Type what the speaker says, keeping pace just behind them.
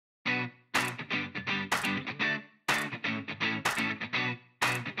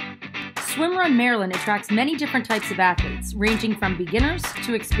SwimRun Maryland attracts many different types of athletes, ranging from beginners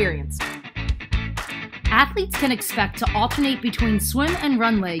to experienced. Athletes can expect to alternate between swim and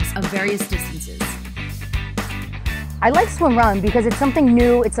run legs of various distances. I like SwimRun because it's something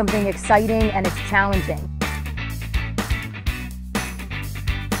new, it's something exciting, and it's challenging.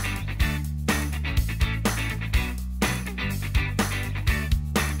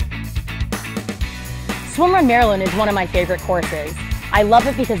 SwimRun Maryland is one of my favorite courses. I love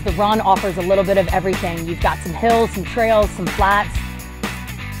it because the run offers a little bit of everything. You've got some hills, some trails, some flats.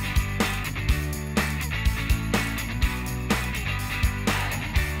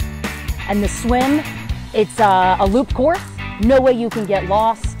 And the swim, it's a loop course. No way you can get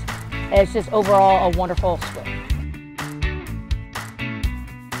lost. It's just overall a wonderful swim.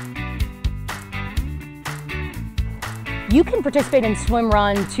 You can participate in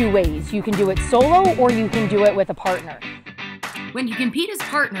SwimRun two ways. You can do it solo or you can do it with a partner. When you compete as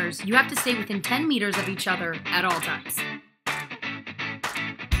partners, you have to stay within 10 meters of each other at all times.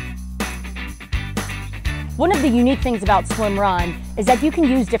 One of the unique things about SwimRun is that you can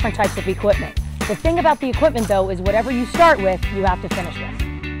use different types of equipment. The thing about the equipment, though, is whatever you start with, you have to finish with.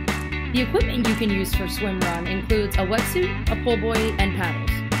 The equipment you can use for SwimRun includes a wetsuit, a pull buoy, and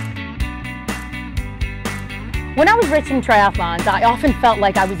paddles. When I was racing triathlons, I often felt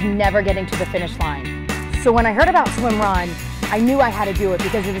like I was never getting to the finish line. So when I heard about SwimRun, I knew I had to do it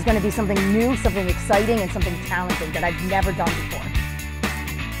because it was going to be something new, something exciting, and something challenging that I've never done before.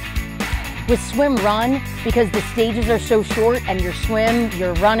 With SwimRun, because the stages are so short and you're swim,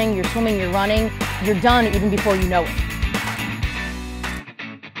 you're running, you're swimming, you're running, you're done even before you know it.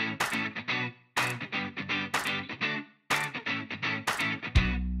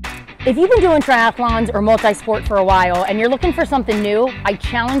 If you've been doing triathlons or multi-sport for a while and you're looking for something new, I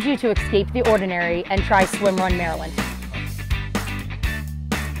challenge you to escape the ordinary and try SwimRun Maryland.